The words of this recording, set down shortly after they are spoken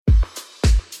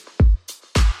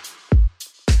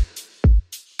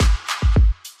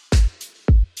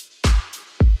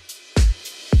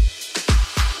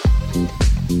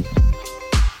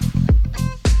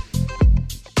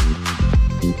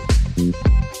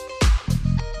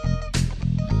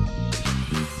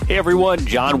Hey everyone,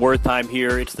 John Wertheim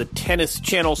here. It's the Tennis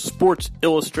Channel Sports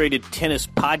Illustrated Tennis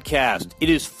Podcast. It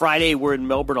is Friday. We're in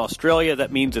Melbourne, Australia.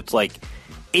 That means it's like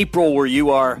April where you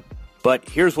are. But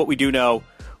here's what we do know.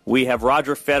 We have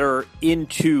Roger Federer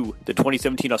into the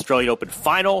 2017 Australian Open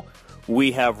final.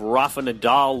 We have Rafa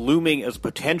Nadal looming as a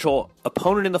potential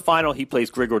opponent in the final. He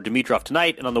plays Grigor Dimitrov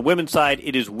tonight. And on the women's side,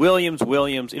 it is Williams.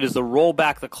 It is the roll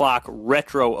back the clock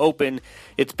Retro Open.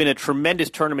 It's been a tremendous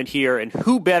tournament here, and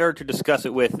who better to discuss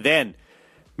it with than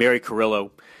Mary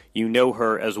Carillo? You know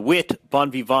her as Wit Bon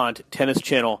Vivant, Tennis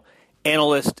Channel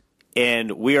analyst,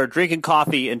 and we are drinking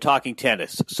coffee and talking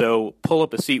tennis. So pull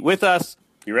up a seat with us.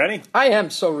 You ready? I am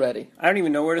so ready. I don't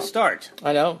even know where to start.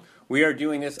 I know. We are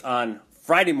doing this on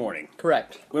Friday morning.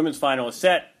 Correct. Women's final is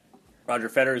set. Roger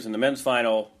Federer is in the men's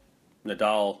final.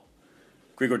 Nadal,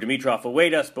 Grigor Dimitrov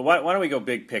await us. But why don't we go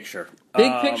big picture?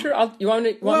 Big picture? You want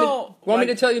me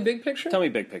to tell you big picture? Tell me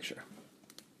big picture.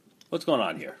 What's going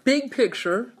on here? Big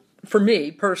picture, for me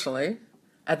personally,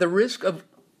 at the risk of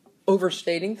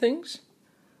overstating things,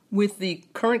 with the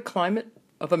current climate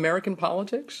of American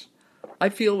politics, I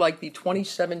feel like the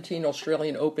 2017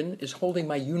 Australian Open is holding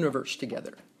my universe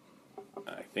together.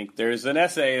 I think there's an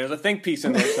essay. There's a think piece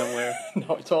in there somewhere.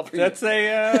 No, it's all for you. That's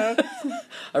I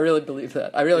really believe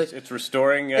that. It's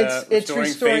restoring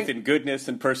faith and goodness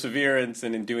and perseverance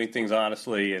and in doing things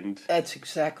honestly. And that's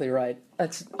exactly right.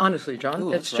 That's honestly, John.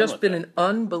 Ooh, it's just been an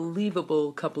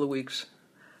unbelievable couple of weeks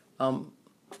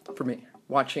for me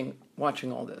watching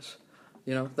all this.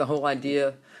 You know, the whole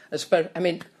idea.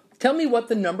 Tell me what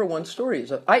the number one story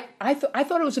is. I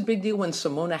thought it was a big deal when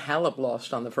Simona Halep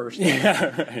lost on the first day.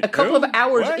 Yeah, right. A couple of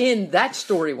hours in, that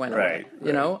story went away. Right.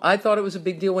 You know, I thought it was a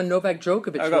big deal when Novak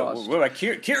Djokovic lost. What about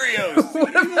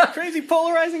Kyrgios? Crazy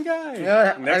polarizing guy.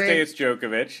 Next day it's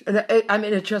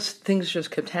Djokovic. Things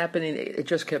just kept happening. It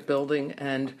just kept building,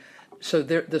 and so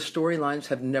the storylines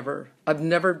have never. I've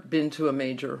never been to a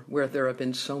major where there have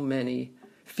been so many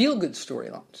feel-good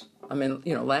storylines. I mean,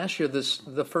 you know, last year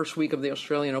the first week of the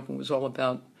Australian Open was all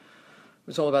about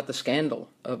the scandal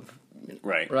of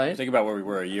right. Right. Think about where we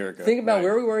were a year ago.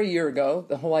 Where we were a year ago.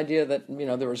 The whole idea that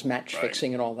there was match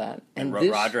fixing and all that. And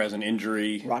Roger has an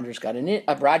injury. Roger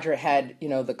had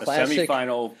the classic a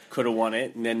semifinal, could have won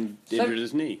it, and then injured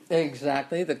his knee.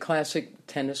 Exactly, the classic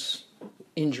tennis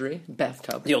injury,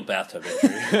 bathtub. The old bathtub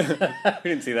injury. We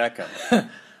didn't see that coming.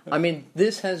 I mean,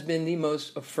 this has been the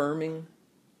most affirming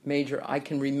major I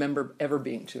can remember ever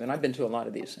being to, and I've been to a lot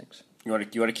of these things. You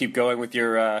want to keep going with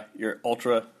your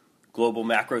ultra global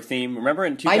macro theme? Remember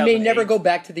in 2008? I may never go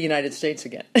back to the United States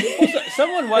again.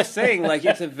 Someone was saying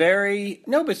it's a very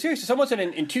but seriously, someone said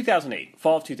in 2008,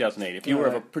 fall of 2008, if you were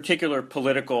of a particular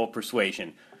political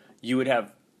persuasion, you would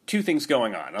have two things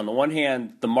going on. On the one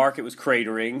hand, the market was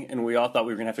cratering, and we all thought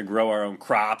we were going to have to grow our own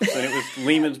crops, and it was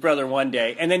Lehman's brother one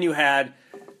day, and then you had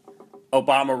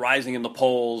Obama rising in the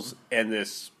polls, and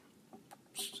this,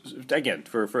 again,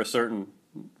 for a certain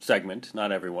segment,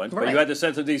 not everyone, but you had the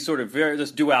sense of these sort of this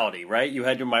duality, right? You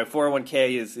had my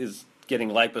 401k is getting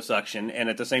liposuction, and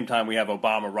at the same time we have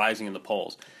Obama rising in the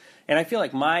polls. And I feel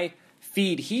like my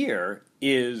feed here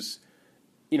is,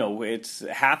 it's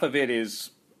half of it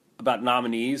is about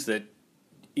nominees that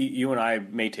you and I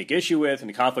may take issue with, and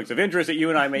the conflicts of interest that you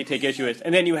and I may take issue with,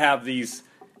 and then you have these,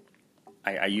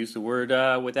 I use the word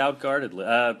without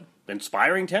guardedly,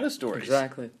 inspiring tennis stories.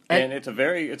 Exactly, and it's a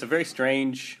very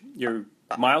strange. You're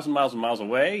miles and miles and miles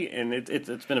away, and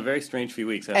it's been a very strange few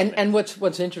weeks. And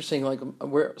what's interesting,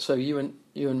 you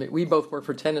and me, we both work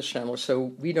for Tennis Channel, so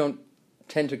we don't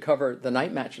tend to cover the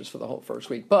night matches for the whole first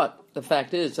week. But the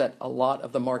fact is that a lot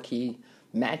of the marquee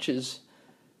matches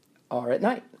are at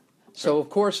night. So of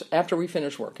course, after we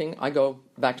finish working, I go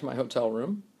back to my hotel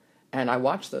room, and I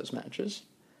watch those matches.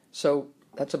 So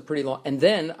that's a pretty long. And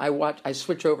then I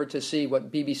switch over to see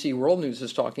what BBC World News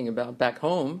is talking about back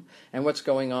home and what's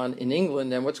going on in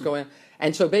England and what's going on.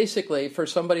 And so basically, for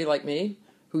somebody like me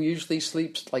who usually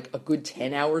sleeps like a good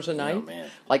 10 hours a night,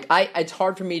 it's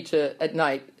hard for me to at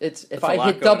night. If I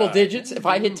hit double digits, if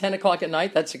I hit 10 o'clock at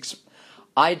night,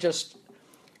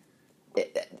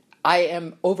 I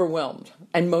am overwhelmed.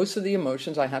 And most of the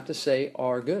emotions, I have to say,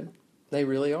 are good. They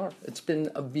really are. It's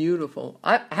been a beautiful.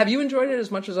 Have you enjoyed it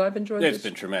as much as I've enjoyed it? It's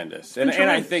been tremendous, and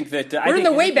I think that we're in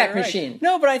the Wayback Machine.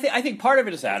 No, but I think part of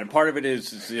it is that, and part of it is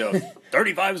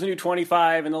 35 is the new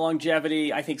 25, and the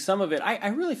longevity. I think some of it. I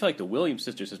really feel like the Williams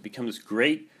sisters has become this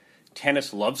great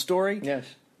tennis love story. Yes.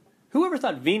 Whoever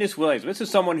thought Venus Williams? This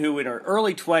is someone who, in her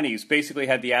early 20s, basically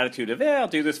had the attitude of, I'll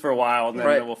do this for a while, and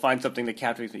then we'll find something that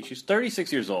captivates me. She's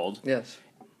 36 years old. Yes.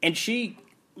 And she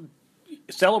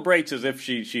celebrates as if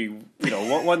she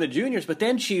won the juniors, but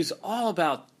then she's all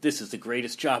about, this is the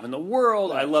greatest job in the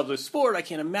world. I love this sport. I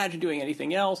can't imagine doing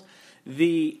anything else. And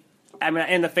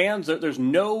the fans, there's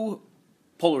no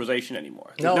polarization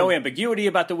anymore. There's no ambiguity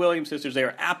about the Williams sisters. They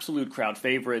are absolute crowd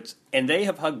favorites, and they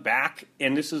have hugged back.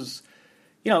 And this is,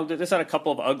 this had a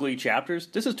couple of ugly chapters.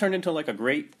 This has turned into like a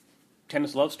great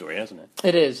tennis love story, hasn't it?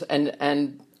 It is,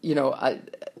 and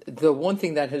the one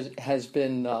thing that has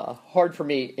been hard for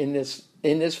me in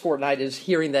this fortnight is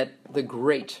hearing that the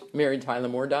great Mary Tyler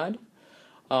Moore died.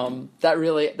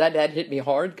 That hit me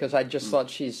hard because I just thought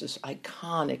she's this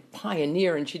iconic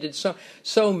pioneer, and she did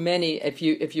so many. If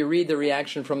you read the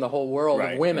reaction from the whole world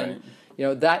of women,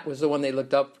 that was the one they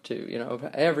looked up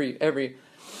to. Every,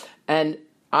 and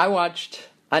I watched.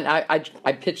 And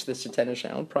I pitched this to Tennis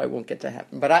Channel. Probably won't get to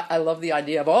happen, but I love the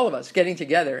idea of all of us getting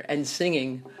together and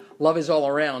singing "Love Is All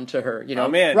Around" to her.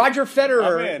 Roger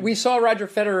Federer. We saw Roger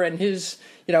Federer and his.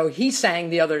 He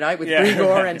sang the other night with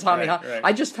Grigor and Tommy. Right.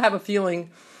 I just have a feeling,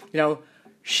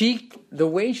 the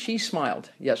way she smiled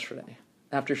yesterday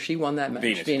after she won that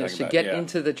match, Venus to get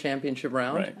into the championship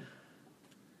round. Right.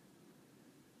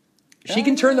 She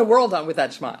can turn the world on with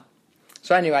that smile.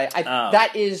 So anyway,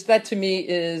 that to me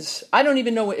is, I don't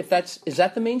even know if is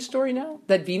that the main story now,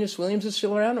 that Venus Williams is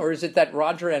still around, or is it that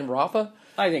Roger and Rafa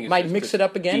might mix it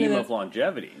up again? Theme of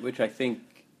longevity, which I think,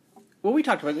 well, we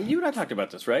talked about, you and I talked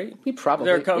about this, right? We probably,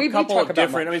 there are a couple of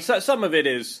different, some of it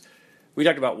is, we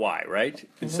talked about why, right?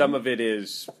 And some of it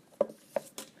is,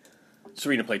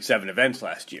 Serena played 7 events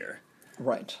last year.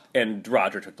 Right. And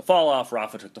Roger took the fall off,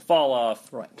 Rafa took the fall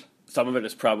off. Right. Some of it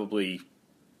is probably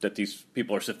that these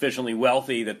people are sufficiently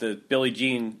wealthy that the Billie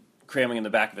Jean cramming in the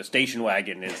back of a station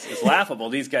wagon is laughable.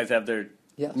 These guys have their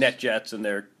net jets and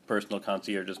their personal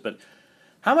concierges. But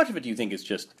how much of it do you think is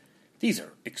just, these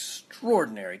are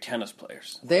extraordinary tennis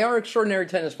players? They are extraordinary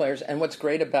tennis players, and what's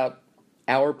great about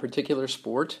our particular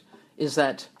sport is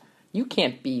that you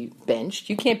can't be benched.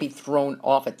 You can't be thrown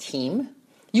off a team.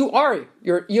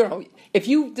 If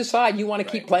you decide you want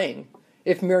to keep playing,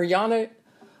 if Mirjana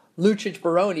Lucic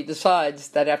Baroni decides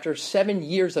that after 7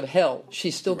 years of hell,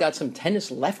 she's still got some tennis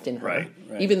left in her,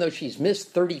 even though she's missed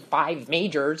 35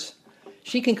 majors,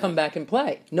 she can come back and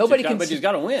play. But she's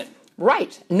got to win.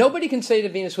 Right. Nobody can say to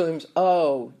Venus Williams,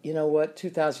 oh, you know what,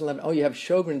 2011, oh, you have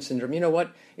Sjogren syndrome. You know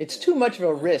what, it's too much of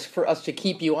a risk for us to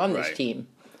keep you on this team.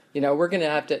 We're going to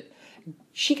have to...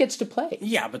 She gets to play.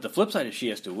 Yeah, but the flip side is she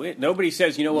has to win. Nobody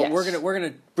says, you know what, we're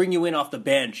gonna bring you in off the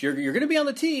bench. You're gonna be on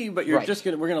the team, but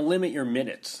we're gonna limit your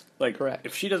minutes. Correct.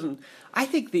 If she doesn't, I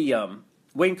think the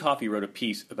Wayne Coffey wrote a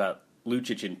piece about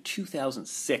Lucic in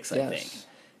 2006, I think,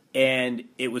 and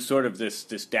it was sort of this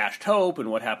dashed hope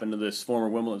and what happened to this former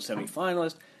Wimbledon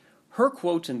semifinalist. Her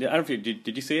quotes I don't know if you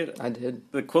did you see it? I did.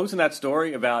 The quotes in that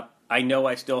story about, I know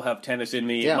I still have tennis in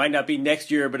me. It might not be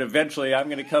next year, but eventually I'm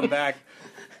going to come back.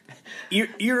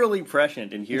 Eerily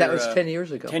prescient, and here that was 10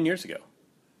 years ago. 10 years ago.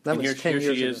 That was 10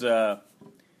 years ago.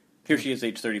 Here she is,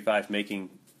 age 35, making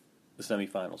the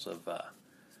semifinals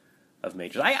of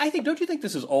majors. I think. Don't you think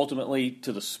this is ultimately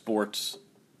to the sport's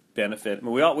benefit? I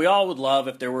mean, we all would love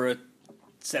if there were a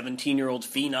 17-year-old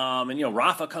phenom, and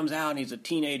Rafa comes out and he's a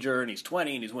teenager and he's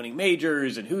 20 and he's winning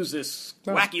majors, and who's this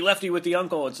wacky lefty with the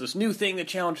uncle? It's this new thing that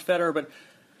challenged Federer, but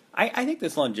I think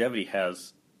this longevity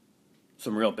has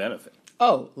some real benefit.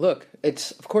 Oh, look,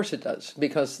 of course it does,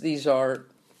 because these are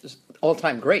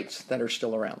all-time greats that are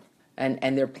still around,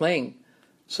 and they're playing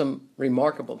some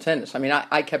remarkable tennis. I mean,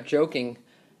 I kept joking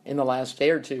in the last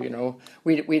day or two,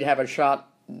 we'd have a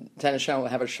shot, Tennis Channel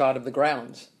would have a shot of the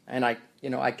grounds, and I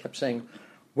kept saying,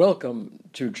 welcome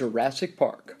to Jurassic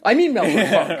Park. I mean Melbourne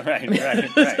Park.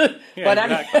 right.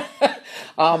 Yeah,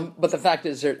 but the fact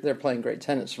is they're playing great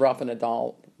tennis. Rafa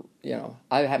Nadal,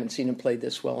 I haven't seen him play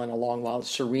this well in a long while.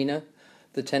 Serena,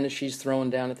 the tennis she's throwing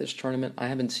down at this tournament, I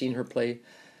haven't seen her play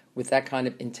with that kind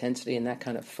of intensity and that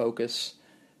kind of focus.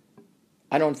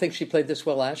 I don't think she played this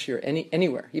well last year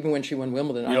anywhere, even when she won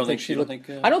Wimbledon. I don't think she looked.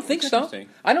 I don't think so.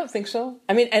 I don't think so.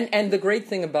 I mean, and the great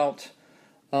thing about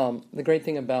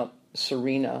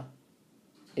Serena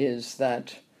is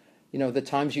that the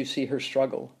times you see her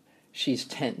struggle, she's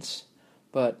tense,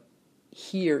 but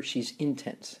here she's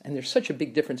intense, and there's such a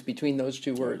big difference between those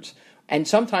two words. And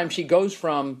sometimes she goes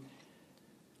from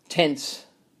tense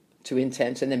to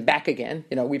intense and then back again.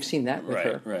 We've seen that with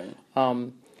her.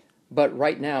 Right. But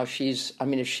right now if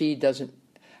she doesn't,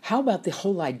 how about the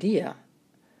whole idea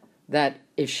that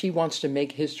if she wants to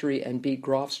make history and beat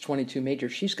Groff's 22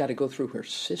 majors, she's got to go through her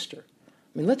sister.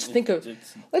 I mean, let's think of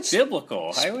it's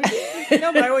biblical. But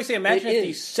I always say, imagine if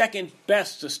the second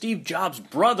best, Steve Jobs'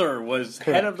 brother, was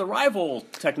head of the rival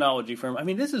technology firm. I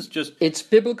mean, this is just it's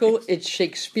biblical. It's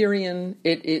Shakespearean.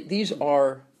 These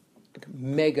are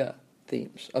mega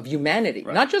themes of humanity,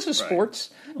 not just of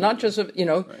sports, not just of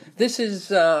This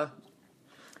is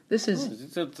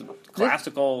it's a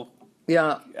classical.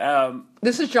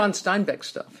 This is John Steinbeck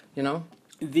stuff.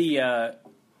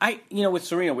 With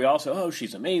Serena, we also,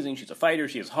 she's amazing, she's a fighter,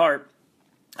 she has heart.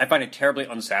 I find it terribly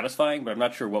unsatisfying, but I'm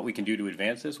not sure what we can do to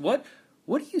advance this. What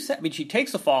do you say? I mean, she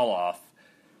takes a fall off.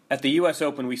 At the U.S.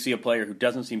 Open, we see a player who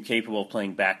doesn't seem capable of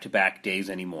playing back-to-back days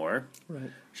anymore.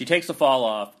 Right. She takes the fall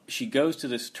off. She goes to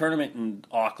this tournament in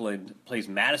Auckland, plays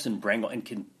Madison Brengle, and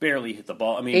can barely hit the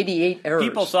ball. I mean, 88 errors.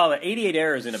 People saw that 88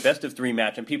 errors in a best-of-3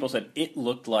 match, and people said it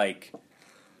looked like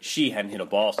she hadn't hit a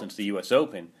ball since the U.S.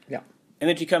 Open. Yeah. And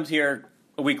then she comes here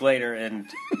a week later and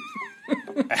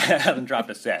hasn't dropped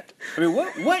a set. I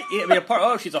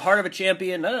mean, she's a heart of a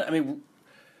champion. I mean,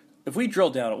 if we drill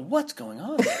down, what's going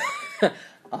on there?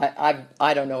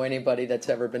 I don't know anybody that's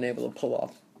ever been able to pull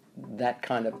off that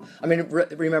kind of. I mean,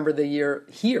 remember the year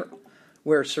here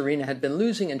where Serena had been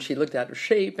losing and she looked out of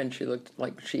shape and she looked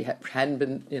like she hadn't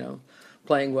been,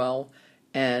 playing well,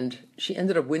 and she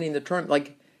ended up winning the tournament.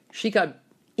 Like she got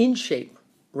in shape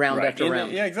round after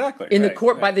round. Exactly. In the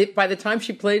court, by the time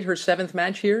she played her 7th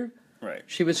match here,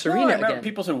 she was Serena again.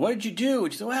 People said, "What did you do?"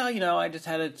 And she said, "Well, I just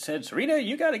said, Serena,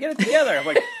 you got to get it together." I'm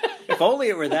like, if only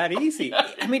it were that easy.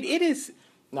 I mean, it is.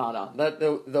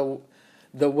 No.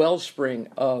 The wellspring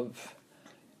of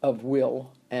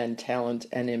will and talent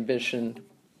and ambition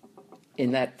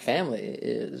in that family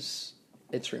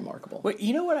it's remarkable. Well,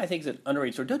 you know what I think is an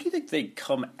underrated story? Don't you think they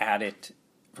come at it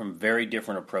from very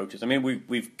different approaches? I mean,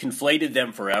 we've conflated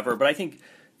them forever, but I think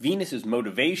Venus's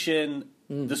motivation,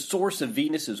 the source of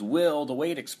Venus's will, the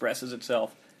way it expresses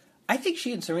itself, I think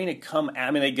she and Serena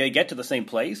they get to the same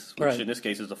place, which in this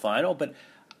case is the final, but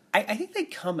I think they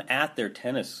come at their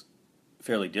tennis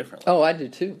fairly differently. Oh, I do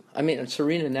too. I mean,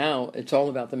 Serena now, it's all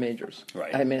about the majors.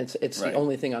 Right. I mean, it's the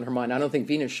only thing on her mind. I don't think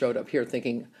Venus showed up here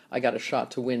thinking, I got a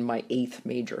shot to win my 8th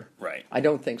major. Right. I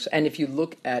don't think so. And if you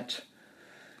look at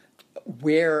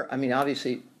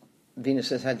obviously, Venus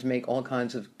has had to make all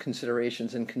kinds of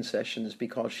considerations and concessions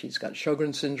because she's got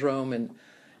Sjogren's syndrome and,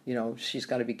 she's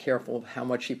got to be careful of how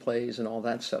much she plays and all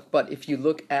that stuff. But if you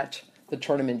look at the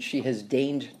tournament she has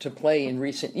deigned to play in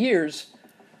recent years,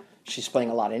 she's playing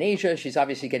a lot in Asia. She's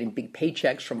obviously getting big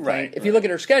paychecks from playing. If you look at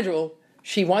her schedule,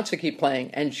 she wants to keep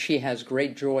playing, and she has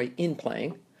great joy in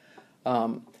playing.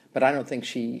 But I don't think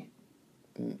she,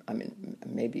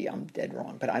 maybe I'm dead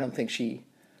wrong, but I don't think she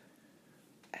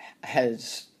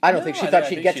has, I don't think she thought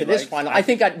she'd get to this final. I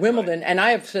think at Wimbledon, and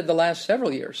I have said the last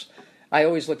several years, I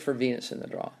always look for Venus in the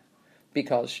draw.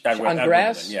 Because on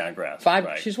grass, on grass.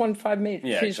 She's won 5 majors.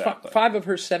 Yeah, exactly. 5 of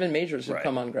her 7 majors have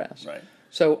come on grass. Right.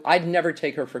 So I'd never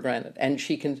take her for granted. And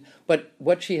she can, but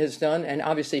what she has done, and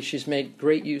obviously she's made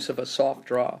great use of a soft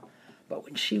draw. But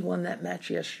when she won that match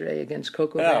yesterday against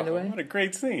Coco Vandeweghe, what a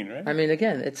great scene, right? I mean,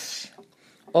 again, it's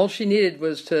all she needed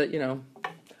was to,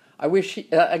 I wish she,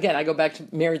 again, I go back to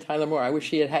Mary Tyler Moore. I wish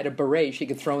she had a beret she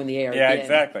could throw in the air. Yeah,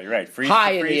 exactly, right. Freeze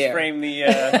frame the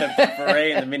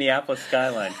beret in the Minneapolis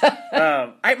skyline.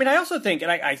 I also think,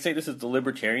 and I say this is the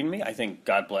libertarian in me, I think,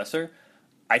 God bless her,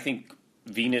 I think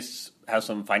Venus has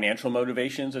some financial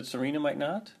motivations that Serena might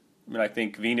not. I mean, I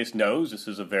think Venus knows this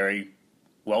is a very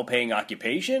well-paying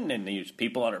occupation, and there's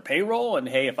people on her payroll, and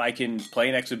hey, if I can play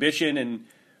an exhibition and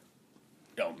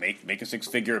make a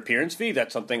 6-figure appearance fee,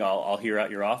 that's something I'll hear out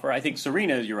your offer. I think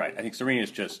Serena, you're right. I think Serena is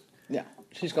just... Yeah,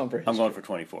 she's going for history. I'm going for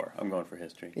 24. I'm going for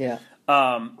history. Yeah.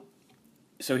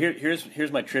 So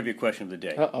here's my trivia question of the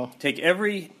day. Uh-oh. Take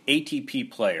every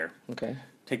ATP player. Okay.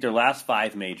 Take their last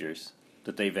 5 majors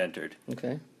that they've entered.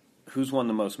 Okay. Who's won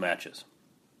the most matches?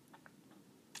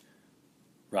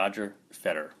 Roger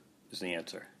Federer is the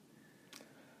answer.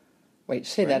 Wait,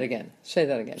 say that again. Say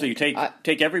that again. So you take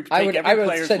every I would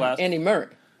player's said last. Andy Murray.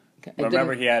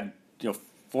 Remember, he had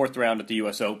 4th round at the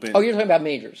U.S. Open. Oh, you're talking about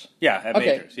majors. Yeah, at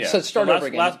majors. Yeah. So start over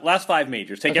again. Last 5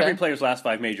 majors. Take every player's last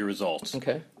 5 major results.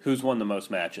 Okay. Who's won the most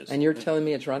matches? And you're telling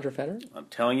me it's Roger Federer? I'm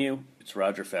telling you, it's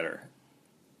Roger Federer.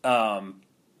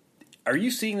 Are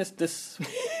you seeing this?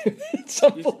 It's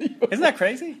unbelievable. Isn't that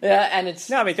crazy? Yeah, and it's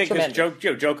think because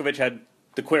Djokovic had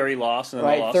the query loss and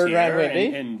then the loss 3rd here, round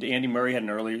win, and Andy Murray had an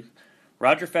early.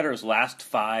 Roger Federer's last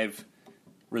 5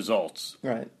 results.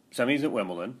 Right. Semis at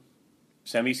Wimbledon.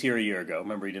 Semis here a year ago.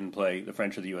 Remember, he didn't play the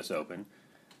French or the U.S. Open.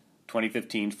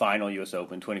 2015 final U.S.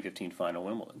 Open. 2015 final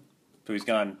Wimbledon. So he's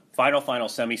gone final,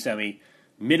 semi,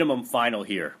 minimum final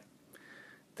here.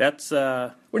 That's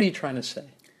What are you trying to say?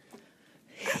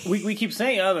 we keep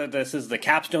saying, that this is the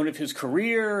capstone of his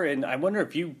career, and I wonder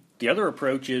if the other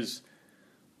approach is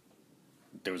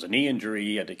there was a knee injury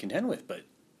he had to contend with, but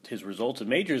his results in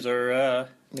majors are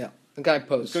the guy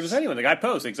posts as good as anyone. The guy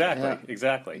posts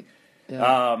exactly.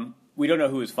 Yeah. We don't know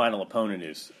who his final opponent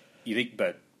is. You think,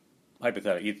 but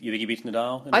hypothetically, you think he beats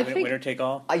Nadal in the winner take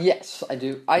all? Yes, I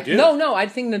do. No. I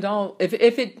think Nadal.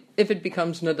 If it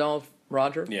becomes Nadal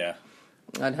Roger,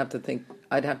 I'd have to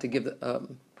give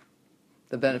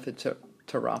the benefit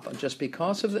to Rafa just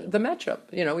because of the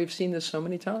matchup. We've seen this so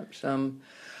many times.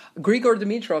 Grigor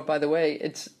Dimitrov, by the way,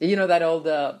 it's that old.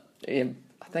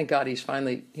 Thank God he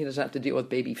doesn't have to deal with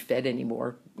baby Fed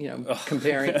anymore. People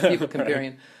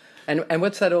comparing. And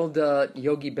what's that old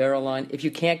Yogi Berra line? If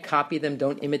you can't copy them,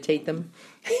 don't imitate them.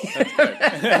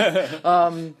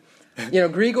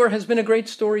 Grigor has been a great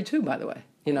story too, by the way.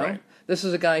 Right. This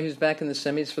is a guy who's back in the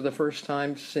semis for the first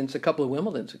time since a couple of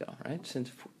Wimbledons ago, right?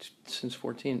 Since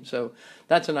 14. So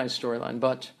that's a nice storyline.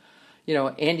 But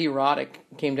Andy Roddick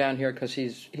came down here because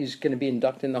he's going to be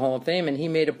inducted in the Hall of Fame, and he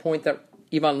made a point that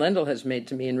Ivan Lendl has made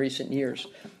to me in recent years.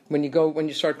 When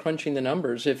you start crunching the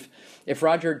numbers, if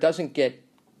Roger doesn't get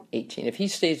 18, if he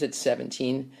stays at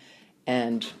 17,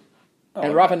 and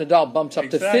Rafa Nadal bumps up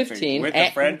to 15 with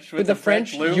the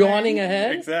French yawning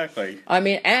ahead. Exactly. I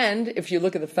mean, and if you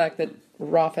look at the fact that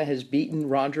Rafa has beaten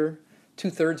Roger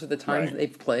 2/3 of the times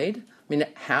they've played, I mean,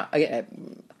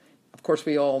 of course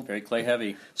we all very clay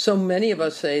heavy. So many of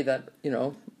us say that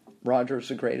Roger's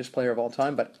the greatest player of all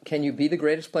time, but can you be the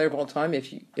greatest player of all time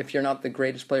if you're not the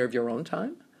greatest player of your own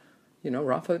time?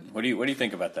 Rafa. What do you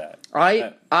think about that?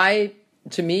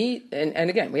 To me, and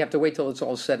again, we have to wait till it's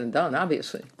all said and done,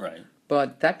 obviously. Right.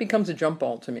 But that becomes a jump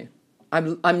ball to me.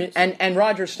 And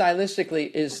Roger stylistically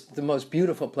is the most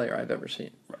beautiful player I've ever seen,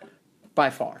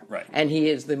 by far. Right. And he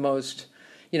is the most,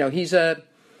 he's a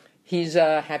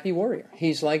happy warrior.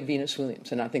 He's like Venus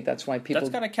Williams, and I think that's why people.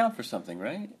 That's got to count for something,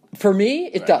 right? For me,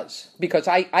 it does, because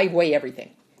I weigh everything.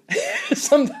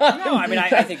 Sometimes. No, I mean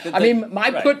I think.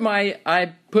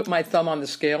 I put my thumb on the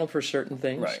scale for certain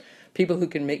things. Right. People who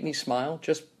can make me smile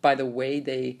just by the way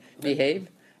they behave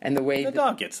and the way the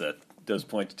dog gets those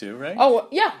points too, right? Oh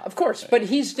yeah, of course. But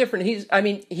he's different.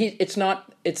 It's not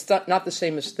the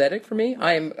same aesthetic for me.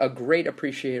 I am a great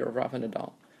appreciator of Rafa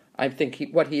Nadal. I think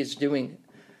what he is doing,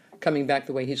 coming back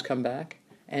the way he's come back,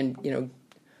 and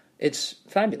it's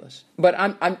fabulous. But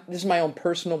this is my own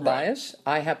personal bias.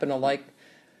 I happen to like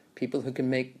people who can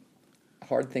make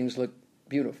hard things look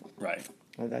beautiful. Right.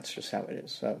 Well, that's just how it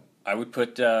is. So. I would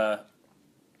put.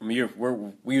 We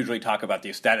usually talk about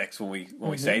the aesthetics when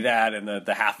we say that, and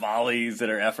the half volleys that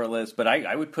are effortless. But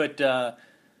I would put.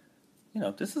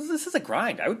 This is a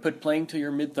grind. I would put playing till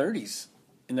your mid-30s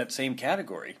in that same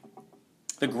category.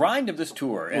 The grind of this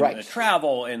tour and the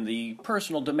travel and the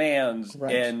personal demands,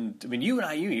 and I mean,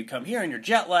 you come here and you're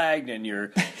jet lagged and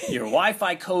your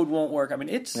Wi-Fi code won't work. I mean,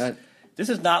 it's. This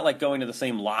is not like going to the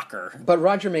same locker. But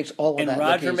Roger makes all of that look easy. And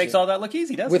Roger makes all that look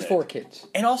easy, doesn't it? With 4 kids.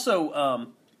 And also,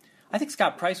 I think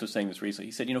Scott Price was saying this recently.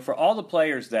 He said, for all the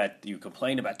players that you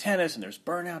complain about tennis and there's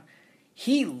burnout,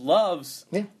 he loves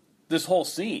this whole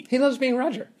scene. He loves being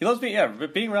Roger. He loves being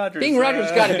Roger. Being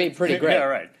Roger's got to be pretty great. Yeah,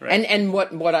 right. And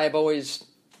what I've always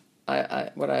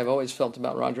felt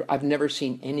about Roger, I've never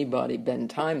seen anybody bend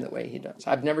time the way he does.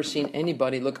 I've never seen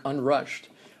anybody look unrushed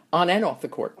on and off the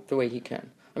court the way he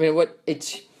can. I mean,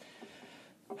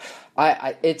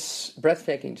 it's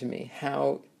breathtaking to me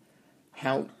how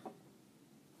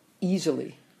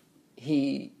easily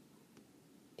he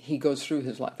goes through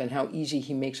his life and how easy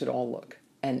he makes it all look,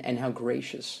 and how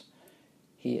gracious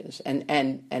he is,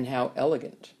 and how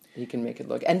elegant he can make it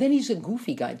look. And then he's a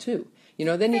goofy guy too.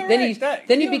 Then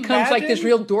he becomes like this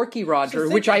real dorky Roger,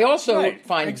 which I also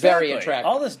find very attractive.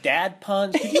 All this dad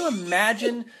puns. Can you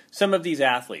imagine some of these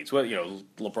athletes? Well,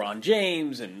 LeBron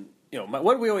James and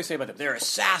what do we always say about them? They're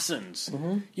assassins.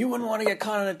 Mm-hmm. You wouldn't want to get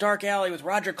caught in a dark alley with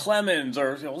Roger Clemens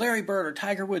or Larry Bird or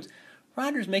Tiger Woods.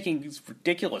 Roger's making these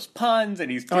ridiculous puns, and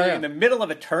he's doing it in the middle of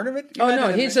a tournament.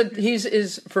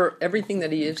 He's for everything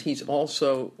that he is. He's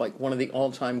also like one of the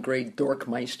all-time great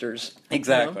dorkmeisters.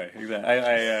 Exactly.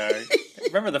 I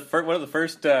remember one of the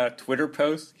first Twitter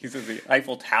posts. He's at the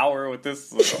Eiffel Tower with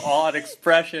this odd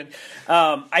expression.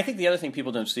 I think the other thing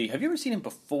people don't see. Have you ever seen him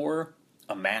before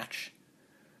a match?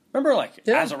 Remember,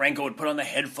 Azarenka would put on the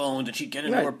headphones and she'd get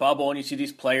into her bubble, and you see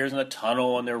these players in the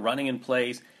tunnel and they're running in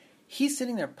place. He's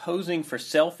sitting there posing for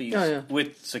selfies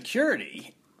with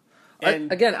security.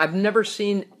 And again, I've never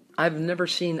seen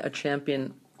a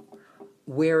champion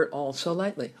wear it all so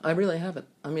lightly. I really haven't.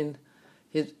 I mean,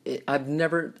 I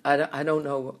don't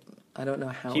know I don't know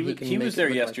how he can. He make was it there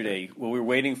look yesterday. Like we were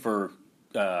waiting for,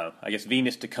 I guess,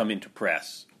 Venus to come into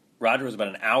press. Roger was about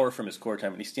an hour from his court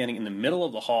time, and he's standing in the middle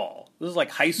of the hall. This is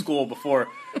like high school before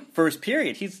first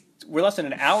period. We're less than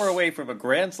an hour away from a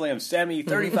Grand Slam semi,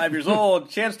 35 years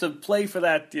old, chance to play for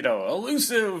that,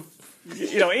 elusive,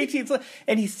 18th.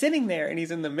 And he's sitting there, and he's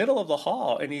in the middle of the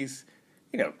hall, and he's,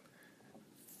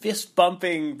 fist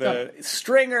bumping the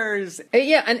stringers.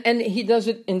 Yeah, and he does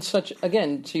it in such,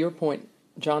 again, to your point,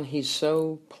 John, he's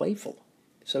so playful.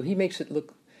 So he makes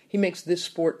this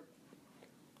sport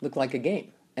look like a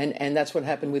game. And that's what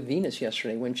happened with Venus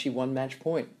yesterday when she won match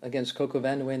point against Coco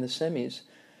Vandeweghe in the semis.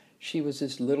 She was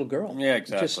this little girl. Yeah,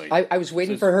 exactly. I was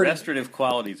waiting for her. Restorative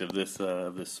qualities of this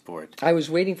sport. I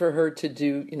was waiting for her to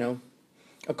do,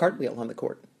 a cartwheel on the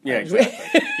court. Yeah,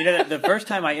 exactly. The first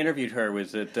time I interviewed her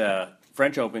was at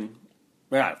French Open.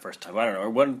 Well, not the first time. I don't know. Or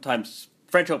one time,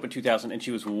 French Open 2000, and she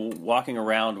was walking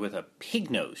around with a pig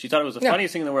nose. She thought it was the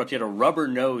funniest thing in the world. She had a rubber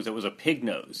nose that was a pig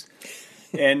nose,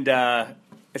 and I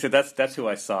said, "That's who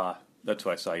I saw. That's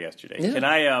who I saw yesterday." Yeah. Can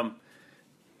I?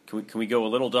 Can we go a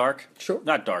little dark? Sure.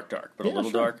 Not dark, but a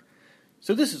little dark.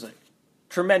 So this is a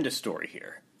tremendous story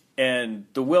here, and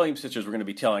the Williams sisters we're going to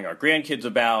be telling our grandkids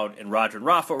about, and Roger and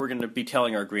Rafa we're going to be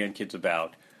telling our grandkids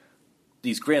about.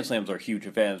 These Grand Slams are huge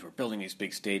events. We're building these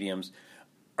big stadiums.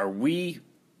 Are we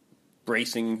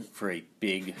bracing for a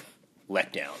big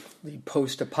letdown? The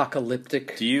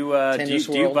post-apocalyptic do you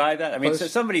buy that? I mean,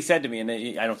 somebody said to me, and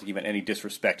I don't think he meant any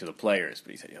disrespect to the players, but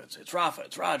he said, it's Rafa,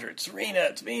 it's Roger, it's Serena,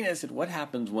 it's Venus. I said, what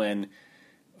happens when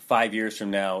 5 years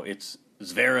from now it's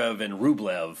Zverev and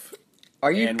Rublev?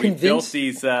 Are you convinced?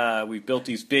 We've built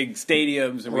these big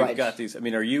stadiums, and we've got these. I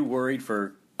mean, are you worried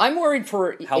for? I'm worried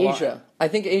for Asia. I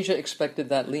think Asia expected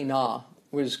that Li Na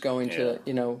was going to,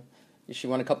 she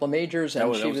won a couple of majors, and that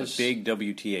was a big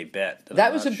WTA bet.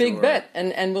 That was a big bet,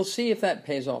 and we'll see if that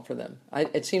pays off for them.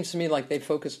 It seems to me like they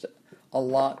focused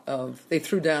they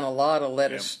threw down a lot of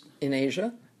lettuce in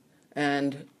Asia,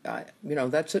 and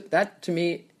that to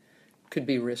me could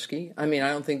be risky. I mean, I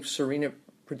don't think Serena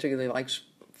particularly likes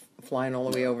flying all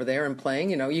the way over there and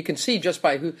playing. You can see just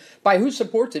by who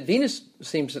supports it. Venus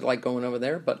seems to like going over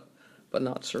there, but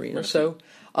not Serena. Risky.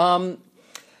 So.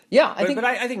 Yeah, I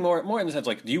think more in the sense,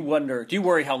 like, do you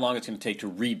worry how long it's going to take to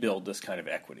rebuild this kind of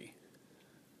equity?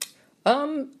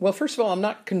 Well, first of all, I'm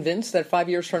not convinced that 5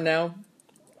 years from now,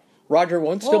 Roger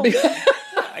won't still be.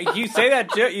 You say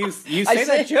that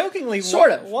that jokingly.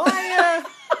 Sort of. Why?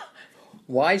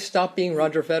 Why stop being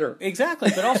Roger Federer?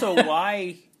 Exactly, but also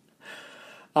why?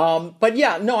 But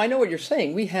yeah, no, I know what you're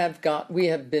saying. We have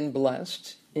been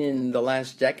blessed in the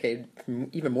last decade,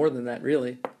 even more than that,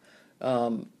 really.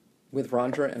 With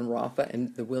Roger and Rafa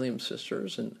and the Williams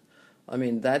sisters, and I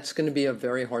mean that's going to be a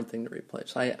very hard thing to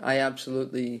replace. I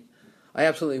absolutely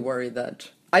worry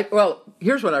that.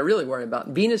 Here's what I really worry about.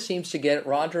 Venus seems to get it.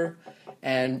 Roger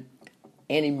and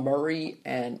Andy Murray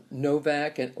and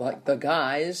Novak and like the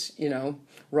guys,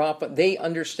 Rafa, they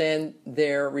understand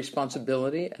their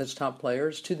responsibility as top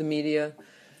players to the media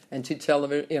and to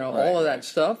television, all of that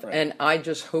stuff. Right. And I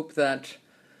just hope that,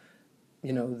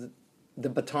 the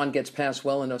baton gets passed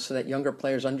well enough so that younger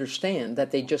players understand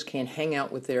that they just can't hang out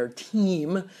with their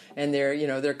team and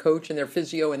their coach and their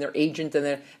physio and their agent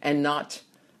and not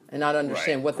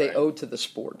understand what they owe to the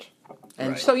sport.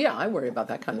 And so I worry about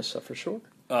that kind of stuff for sure.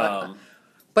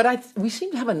 But we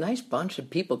seem to have a nice bunch of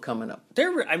people coming up.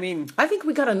 I think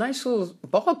we got a nice little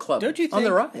ball club. Don't you think, on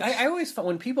the rise. I always thought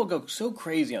when people go so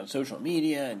crazy on social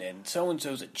media and so and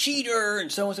so's a cheater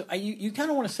and so and so, you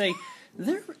kind of want to say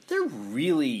there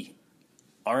really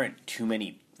aren't too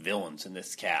many villains in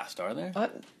this cast, are there?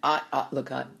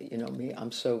 Look, me.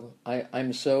 I'm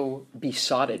so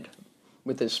besotted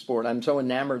with this sport. I'm so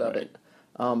enamored of it,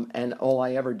 and all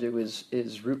I ever do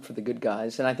is root for the good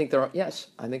guys. And I think there are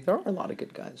a lot of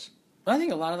good guys. I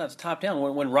think a lot of that's top down.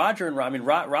 When Roger and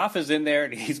Rafa's in there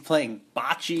and he's playing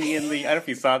bocce in the. I don't know if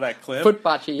you saw that clip. Foot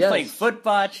bocce, yes. He's playing foot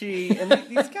bocce, and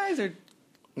these guys are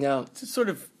just sort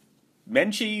of.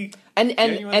 Menchie, and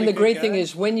the great thing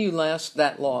is when you last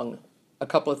that long, a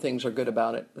couple of things are good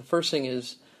about it. The first thing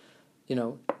is,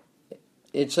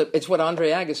 it's what Andre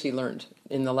Agassi learned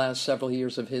in the last several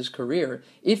years of his career.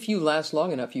 If you last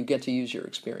long enough, you get to use your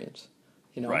experience.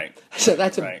 Right. So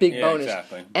that's a big bonus.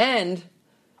 Exactly. And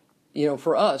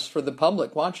for us, for the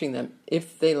public watching them,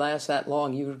 if they last that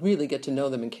long, you really get to know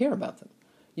them and care about them.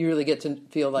 You really get to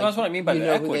feel like that's what I mean by the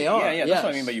equity. Who they are. Yeah, that's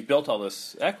what I mean by you built all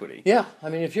this equity. Yeah, I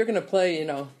mean, if you're going to play,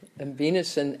 and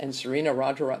Venus and Serena,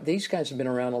 Roger, these guys have been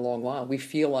around a long while. We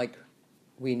feel like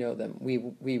we know them.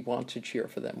 We want to cheer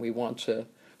for them. We want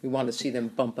to see them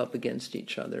bump up against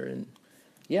each other, and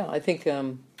Yeah, I think.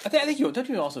 I think you don't.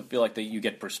 You also feel like that you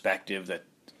get perspective that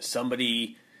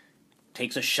somebody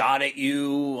takes a shot at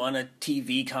you on a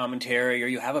TV commentary, or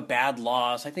you have a bad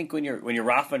loss. I think when you're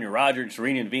Rafa and you're Roger and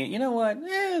Serena and Venus, you know what?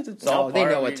 It's all they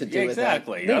know what to do with that.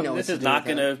 Exactly. They know this is not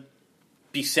going to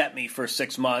beset me for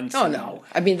 6 months. Oh, no.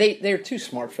 I mean, they're too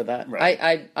smart for that.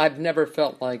 Right. I've never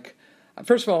felt like...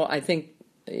 First of all, I think,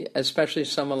 especially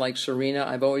someone like Serena,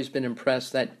 I've always been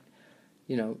impressed that,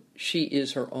 she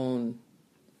is her own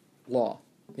law,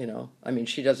 I mean,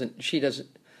 she doesn't...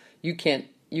 You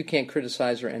can't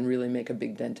criticize her and really make a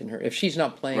big dent in her. If she's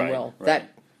not playing well,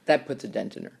 that puts a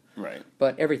dent in her. Right.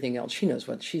 But everything else, she knows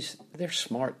they're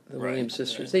smart, the Williams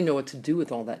sisters. Right. They know what to do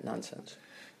with all that nonsense.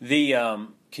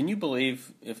 Can you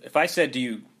believe if I said to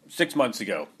you 6 months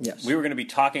ago, yes, we were going to be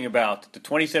talking about the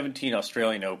 2017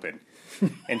 Australian Open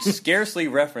and scarcely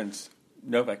reference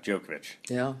Novak Djokovic?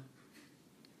 Yeah.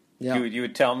 You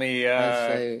would tell me.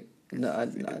 I'd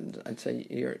say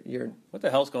you're. What the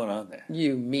hell's going on there?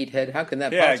 You meathead! How can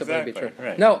that possibly be true?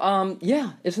 Right. No.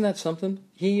 Yeah. Isn't that something?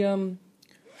 He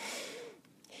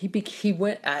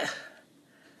went.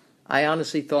 I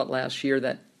honestly thought last year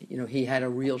that he had a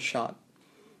real shot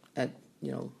at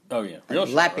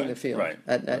lapping the field. Right.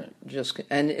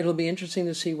 And it'll be interesting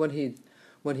to see what he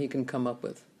can come up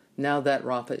with now that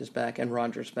Rafa is back and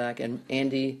Roger's back and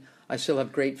Andy. I still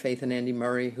have great faith in Andy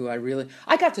Murray, who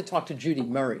I got to talk to Judy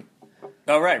Murray.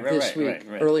 Oh, right.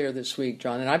 Earlier this week,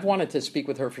 John, and I've wanted to speak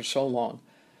with her for so long,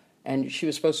 and she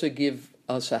was supposed to give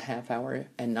us a half hour,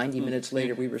 and 90 minutes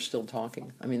later we were still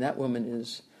talking. I mean, that woman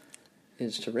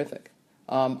is terrific.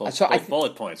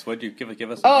 Bullet points. What did you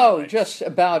give us? Just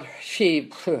about she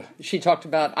talked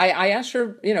about. I asked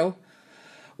her,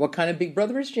 what kind of big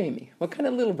brother is Jamie? What kind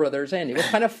of little brother is Andy? What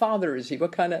kind of father is he?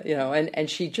 What kind of, and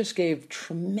she just gave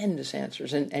tremendous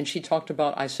answers. And she talked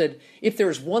about, I said, if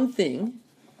there's one thing,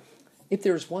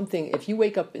 if you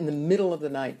wake up in the middle of the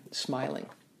night smiling,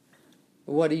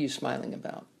 what are you smiling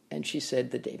about? And she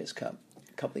said the Davis Cup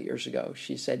a couple of years ago.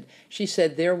 She said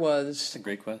there was... That's a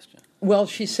great question. Well,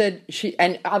 she said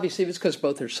and obviously it was because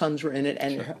both her sons were in it,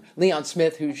 and Leon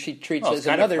Smith, who she treats as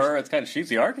another. She's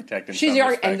the architect. She's the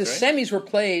architect, and the semis were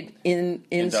played in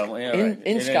Scotland.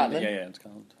 In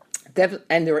Scotland.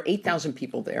 And there were 8,000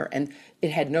 people there, and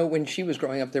it had when she was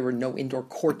growing up, there were no indoor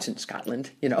courts in Scotland,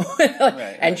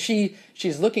 And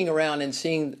she's looking around and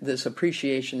seeing this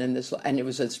appreciation and it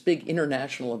was this big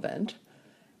international event,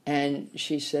 and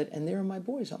she said, and there are my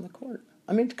boys on the court.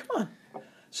 I mean, come on.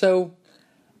 So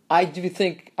I do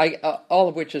think, all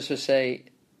of which is to say,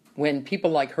 when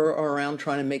people like her are around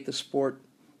trying to make the sport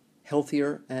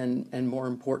healthier and more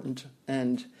important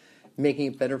and making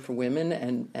it better for women,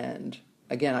 and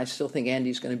again, I still think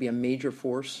Andy's going to be a major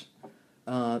force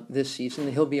this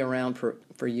season. He'll be around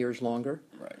for years longer.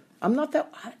 Right. I'm not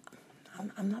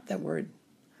that worried.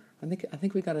 I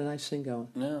think we got a nice thing going.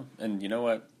 Yeah, and you know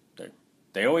what?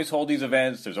 They always hold these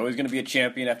events. There's always going to be a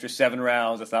champion after 7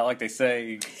 rounds. It's not like they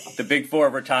say the Big Four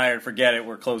have retired. Forget it.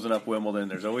 We're closing up Wimbledon.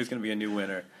 There's always going to be a new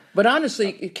winner. But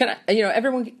honestly,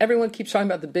 everyone keeps talking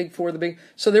about the Big Four.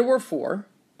 So there were 4,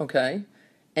 okay,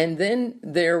 and then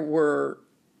there was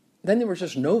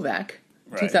just Novak,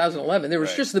 2011. There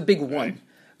was just the big one. Right.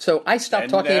 So I stopped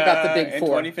talking about the Big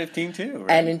Four. In 2015 too.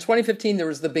 Right? And in 2015 there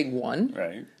was the big one.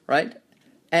 Right.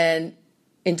 And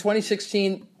in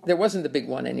 2016 there wasn't the big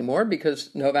one anymore because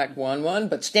Novak won one,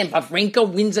 but Stan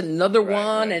Wawrinka wins another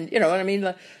one, and you know what I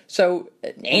mean. So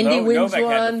Andy wins Novak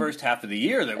one. had the first half of the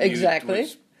year that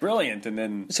was brilliant, and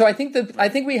then so I think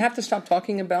we have to stop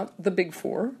talking about the Big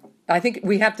Four. I think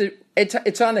we have to.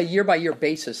 It's on a year by year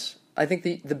basis. I think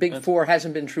the Big Four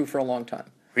hasn't been true for a long time.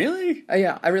 Really?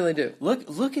 Yeah, I really do.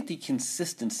 Look at the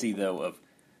consistency though of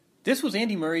this was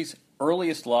Andy Murray's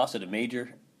earliest loss at a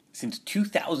major since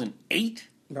 2008.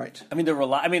 Right. I mean,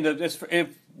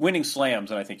 winning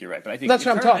slams, and I think you're right. But I think that's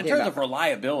what I'm talking about. In terms of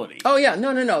reliability. Oh yeah,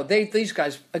 no. These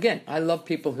guys again. I love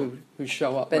people who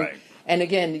show up, and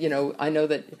again, you know, I know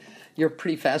that you're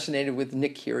pretty fascinated with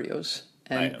Nick Kyrgios.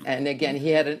 And again, he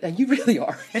had you really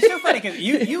are. It's so funny because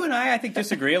you and I think,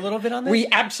 disagree a little bit on this. We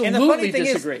absolutely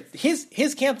disagree.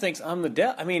 His camp thinks I'm the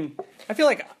devil. I mean, I feel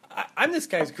like I'm this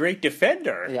guy's great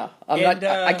defender. Yeah,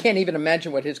 I can't even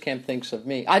imagine what his camp thinks of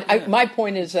me. My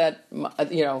point is that,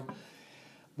 you know,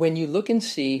 when you look and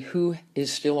see who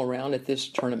is still around at this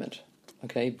tournament,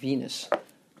 okay, Venus,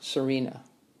 Serena,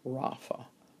 Rafa,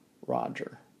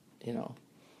 Roger, you know,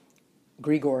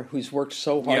 Grigor, who's worked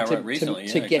so hard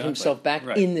to get himself back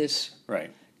in this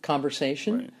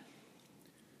conversation. Right.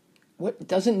 What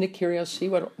doesn't Nick Kyrgios see?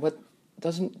 What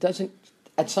doesn't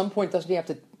at some point doesn't he have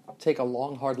to take a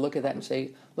long, hard look at that and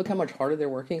say, look how much harder they're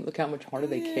working. Look how much harder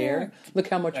they care. Look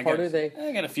how much harder they.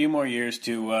 I got a few more years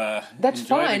to That's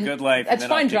enjoy fine. the good life. That's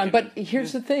fine, John. But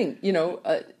here's the thing. No,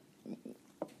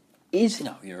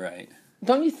 you're right.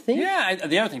 Don't you think? Yeah.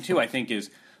 The other thing too, I think, is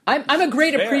I'm a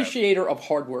great appreciator of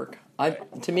hard work.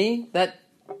 To me, that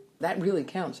really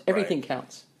counts. Everything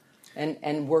counts,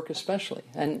 and work especially.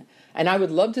 And I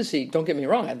would love to see. Don't get me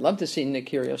wrong. I'd love to see Nick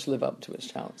Kyrgios live up to his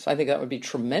talents. I think that would be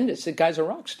tremendous. The guy's a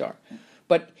rock star,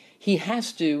 but he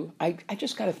has to. I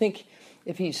just got to think.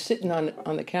 If he's sitting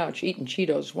on the couch eating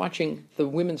Cheetos, watching the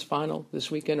women's final this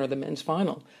weekend or the men's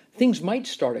final, things might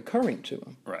start occurring to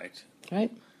him. Right.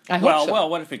 Right. I hope so. Well,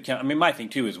 what if it? I mean, my thing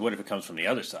too is, what if it comes from the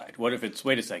other side? What if it's,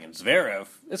 wait a second, Zverev?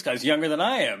 This guy's younger than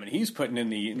I am, and he's putting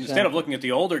in the instead of looking at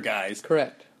the older guys.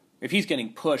 Correct. If he's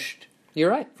getting pushed,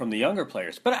 you're right, from the younger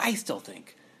players. But I still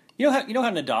think, you know how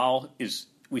Nadal is.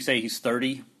 We say he's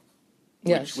 30.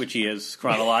 Yes. Which he is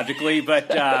chronologically, but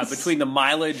between the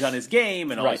mileage on his game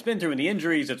and all he's been through and the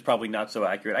injuries, it's probably not so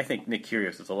accurate. I think Nick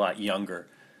Kyrgios is a lot younger.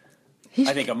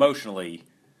 I think emotionally,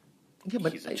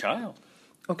 he's a child.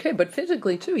 Okay, but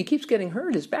physically too, he keeps getting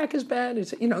hurt. His back is bad.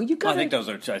 You got. I think those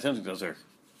are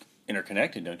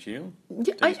interconnected, don't you?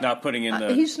 Yeah, he's not putting in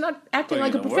the. He's not acting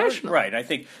like a professional, right? I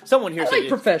think someone here said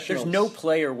professionals. There's no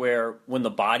player where when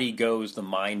the body goes, the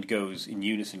mind goes in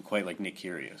unison, quite like Nick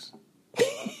Kyrgios.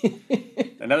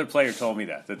 Another player told me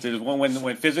that there's one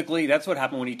when physically, that's what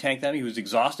happened when he tanked out. He was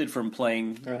exhausted from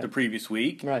playing the previous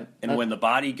week, right? And when the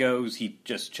body goes, he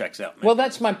just checks out. Well,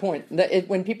 that's my point.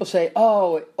 When people say,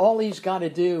 "Oh, all he's got to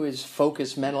do is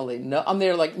focus mentally," no, I'm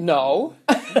there like, no,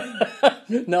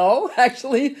 no.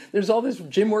 Actually, there's all this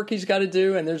gym work he's got to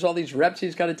do, and there's all these reps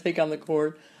he's got to take on the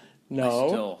court.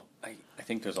 No. I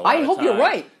think there's a lot. I hope you're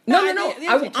right. No.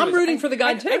 I'm rooting for the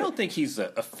guy too. I don't think he's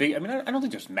a figure. I mean, I don't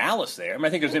think there's malice there. I mean, I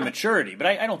think there's immaturity, but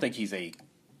I don't think he's a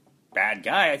bad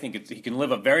guy. I think he can live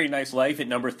a very nice life at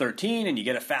number 13, and you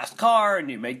get a fast car,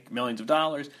 and you make millions of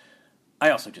dollars.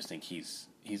 I also just think he's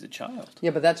a child.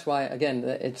 Yeah, but that's why, again,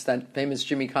 it's that famous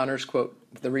Jimmy Connors quote.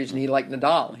 The reason he liked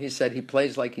Nadal, he said he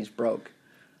plays like he's broke.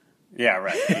 Yeah,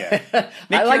 right. Yeah.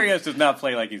 Nick Kyrgios does not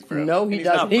play like he's broke. No, he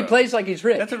doesn't. He plays like he's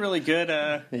rich. That's a really good.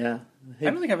 Yeah. I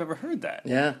don't think I've ever heard that.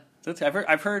 Yeah.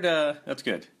 I've heard that's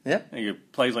good. Yeah. He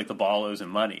plays like the ball owes him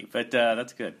money, but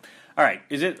that's good. All right.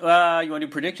 Is it, you want to do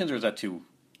predictions, or is that too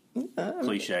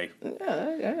cliche?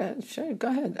 Yeah, sure. Go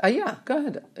ahead. Yeah, go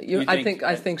ahead.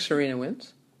 I think Serena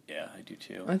wins. Yeah, I do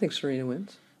too. I think Serena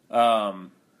wins.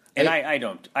 And I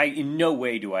don't. In no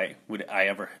way would I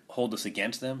ever hold this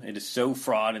against them. It is so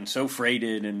fraught and so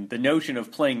freighted, and the notion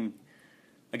of playing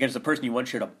against the person you once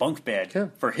shared a bunk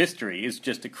bed for history is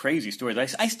just a crazy story.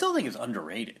 I still think it's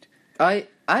underrated. It's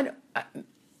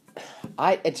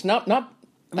not.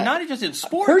 Not just in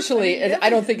sports. Personally, I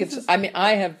don't think it's. I mean,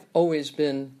 I have always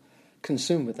been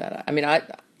consumed with that. I mean,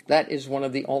 that is one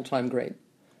of the all-time great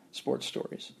sports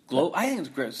stories. I think it's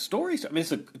great stories. I mean,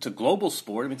 it's a global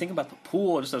sport. I mean, think about the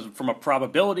pool. Just from a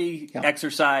probability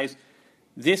exercise,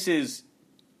 this is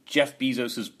Jeff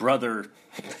Bezos' brother,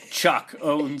 Chuck,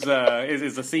 owns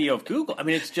is the CEO of Google. I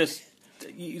mean, it's just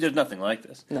there's nothing like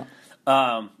this. No.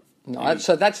 No.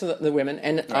 So that's the women,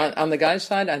 and on the guys'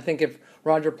 side, I think if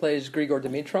Roger plays Grigor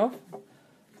Dimitrov,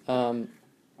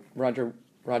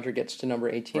 Roger gets to number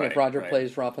 18. If Roger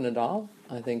plays Rafa Nadal,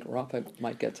 I think Rafa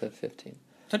might get to 15.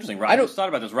 It's interesting. I just thought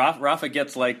about this. Rafa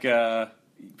gets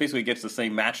basically gets the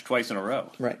same match twice in a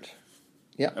row. Right.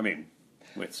 Yeah. I mean,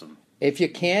 with some. If you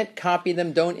can't copy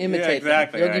them, don't imitate them.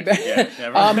 Exactly.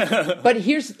 But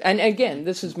and again,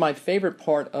 this is my favorite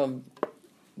part of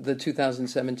the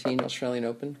 2017 Australian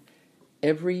Open.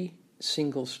 Every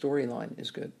single storyline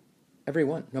is good. Every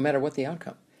one, no matter what the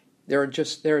outcome. There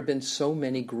have been so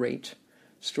many great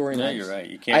storylines. No, you're right.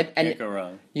 You can't go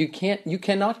wrong. You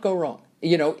cannot go wrong.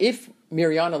 If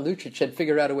Mirjana Lucic had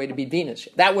figured out a way to beat Venus,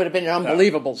 that would have been an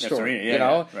unbelievable story.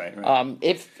 Right.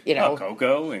 If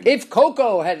Coco, if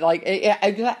Coco had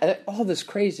all this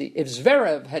crazy, if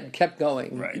Zverev had kept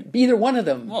going, either one of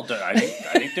them. Well, I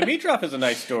think Dimitrov is a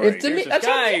nice story. There's this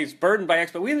guy, he's burdened by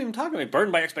we haven't even talked about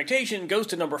burdened by expectation, goes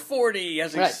to number 40,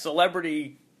 has these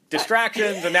celebrity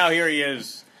distractions, and now here he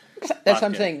is. That's what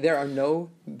I'm saying. There are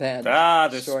no bad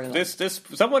storylines. This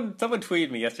someone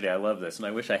tweeted me yesterday. I love this, and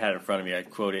I wish I had it in front of me. I'd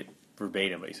quote it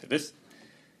verbatim. But he said, "This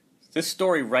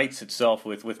story writes itself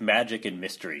with magic and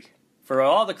mystery. For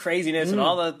all the craziness and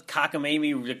all the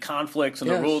cockamamie, the conflicts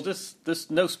and the rules, this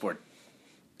no sport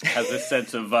has this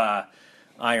sense of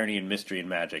irony and mystery and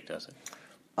magic, does it?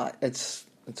 That's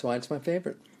why it's my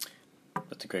favorite.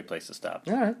 That's a great place to stop.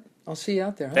 All right, I'll see you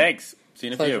out there. Huh? Thanks. See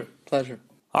you in a few. Pleasure.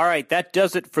 All right, that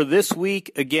does it for this week.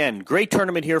 Again, great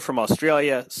tournament here from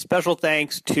Australia. Special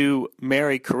thanks to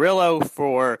Mary Carillo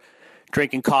for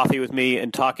drinking coffee with me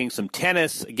and talking some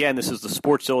tennis. Again, this is the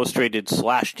Sports Illustrated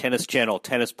 /Tennis Channel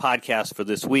tennis podcast for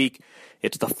this week.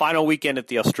 It's the final weekend at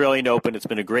the Australian Open. It's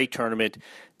been a great tournament.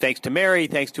 Thanks to Mary.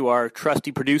 Thanks to our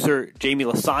trusty producer, Jamie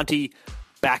Lasanti,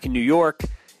 back in New York.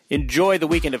 Enjoy the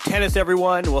weekend of tennis,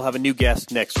 everyone. We'll have a new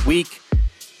guest next week.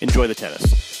 Enjoy the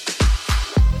tennis.